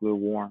into nuclear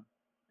war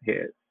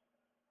heads.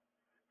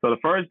 So the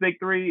first big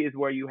three is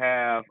where you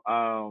have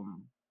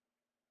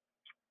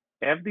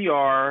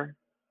FDR,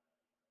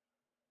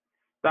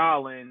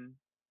 Stalin,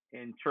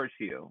 and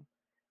Churchill.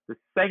 The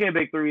second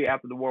big three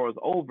after the war was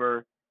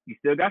over, you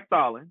still got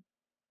Stalin,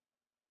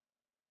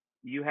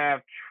 you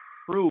have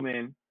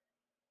Truman,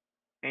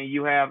 and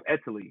you have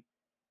Italy.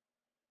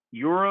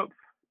 Europe,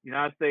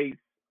 United States,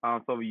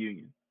 Soviet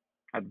Union.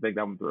 I have to take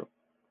that one through.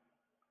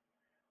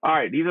 All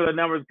right, these are the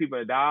numbers of people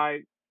that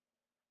died.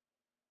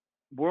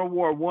 World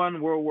War I,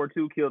 World War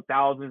II killed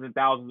thousands and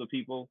thousands of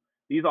people.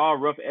 These are all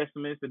rough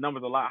estimates. The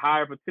numbers are a lot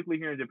higher, particularly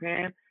here in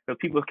Japan, because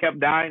people kept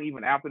dying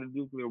even after the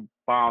nuclear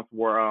bombs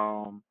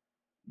were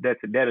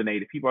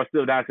detonated. People are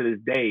still dying to this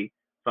day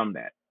from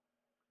that.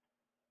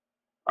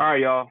 All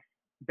right, y'all.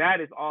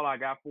 That is all I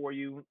got for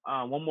you.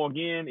 One more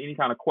again. Any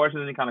kind of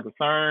questions, any kind of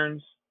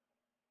concerns?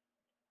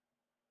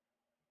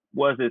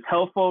 Was this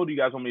helpful? Do you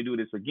guys want me to do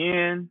this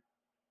again?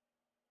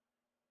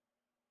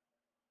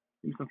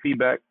 Give me some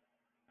feedback.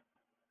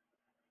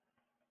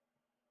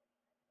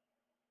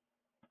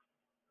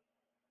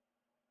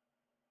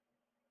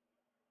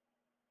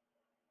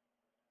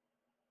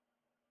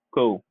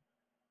 Cool.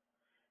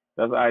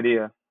 That's the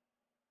idea.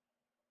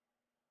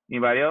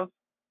 Anybody else?